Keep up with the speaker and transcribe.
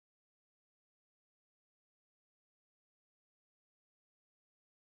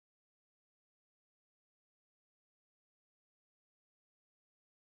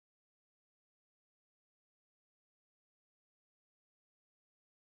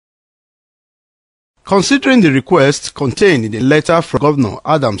Considering the request contained in the letter from Governor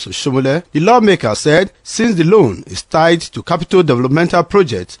Adams Oshomole, the lawmaker said since the loan is tied to capital developmental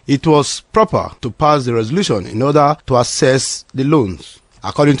projects, it was proper to pass the resolution in order to assess the loans.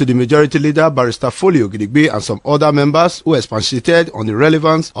 According to the majority leader, Barrister Folio Gidigbe, and some other members who expatiated on the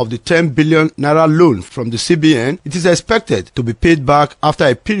relevance of the 10 billion naira loan from the CBN, it is expected to be paid back after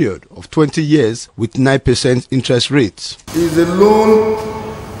a period of 20 years with 9% interest rates. It is a loan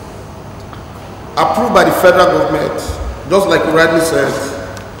approved by the federal government, just like you rightly said,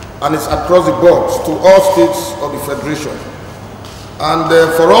 and it's across the board to all states of the federation. And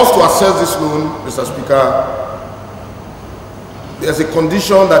for us to assess this loan, Mr. Speaker, there's a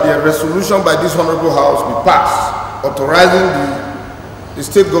condition that the resolution by this Honorable House be passed, authorizing the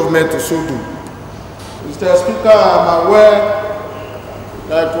state government to so do. Mr. Speaker, I'm aware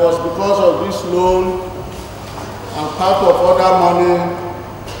that it was because of this loan and part of other money,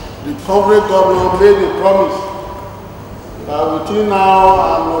 the coverage governor made a promise that between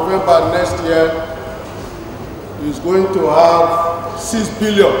now and November next year, is going to have 6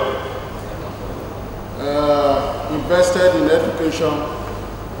 billion invested in education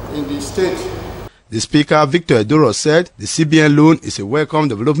in the state. The Speaker, Victor Edoro, said the CBN loan is a welcome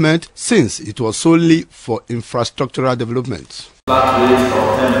development since it was solely for infrastructural development. Flat rate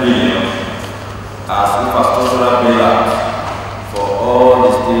of 10 billion as infrastructural bailout for all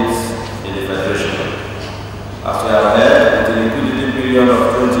the states in the Federation. As we have heard, with a liquidity period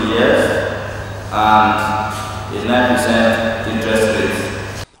of 20 years and a 9% interest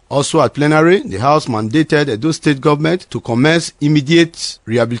rate. Also at plenary, the House mandated Edo State government to commence immediate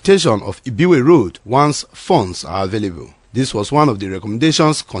rehabilitation of Ibiwe Road once funds are available. This was one of the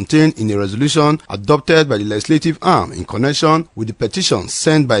recommendations contained in a resolution adopted by the legislative arm in connection with the petition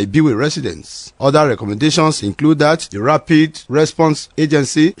sent by Ibiwe residents. Other recommendations include that the Rapid Response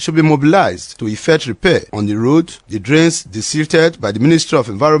Agency should be mobilized to effect repair on the road, the drains desilted by the Ministry of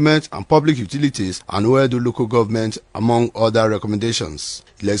Environment and Public Utilities and Oedo local government, among other recommendations.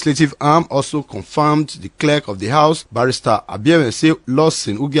 The legislative arm also confirmed the clerk of the House, Barrister Abiemese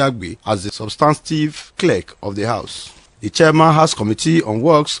Lawson Ugiagbe, as the substantive clerk of the House. The Chairman House Committee on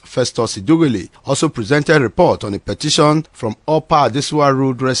Works, Festus Idogele, also presented a report on a petition from Upper Adesua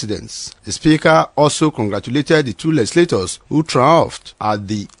Road residents. The Speaker also congratulated the two legislators who triumphed at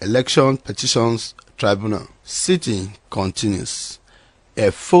the Election Petitions Tribunal. Sitting continues.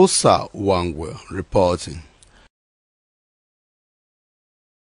 Efosa Wangwe reporting.